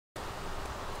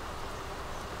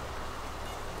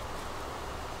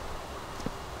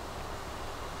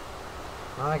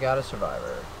I got a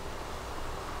survivor.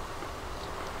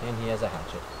 And he has a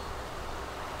hatchet.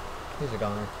 He's a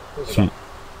goner. He's a goner.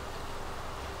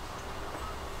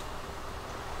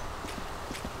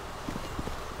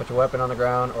 Put your weapon on the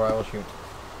ground or I will shoot.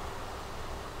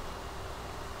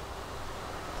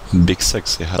 Big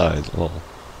Sexy had died, lol.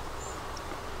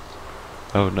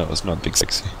 Oh no, it's not Big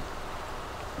Sexy.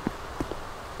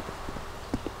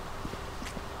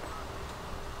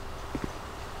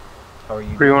 How are you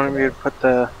Where you doing wanted me today? to put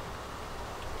the...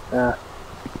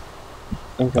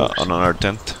 On our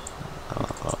tent.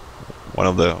 One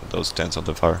of those tents on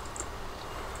the fire.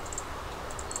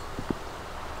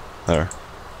 There.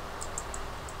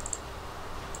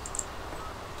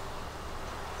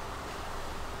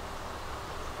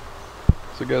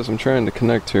 So guys, I'm trying to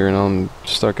connect here and I'm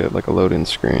stuck at like a loading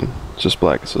screen. It's just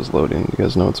black, it says loading. You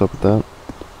guys know what's up with that?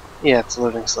 Yeah, it's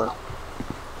loading slow.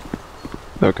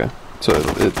 Okay. So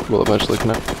it will eventually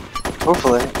connect.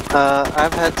 Hopefully.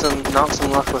 I've had not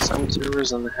some luck with some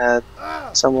servers and had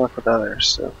some luck with others,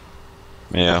 so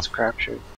Yeah. that's a crapshoot.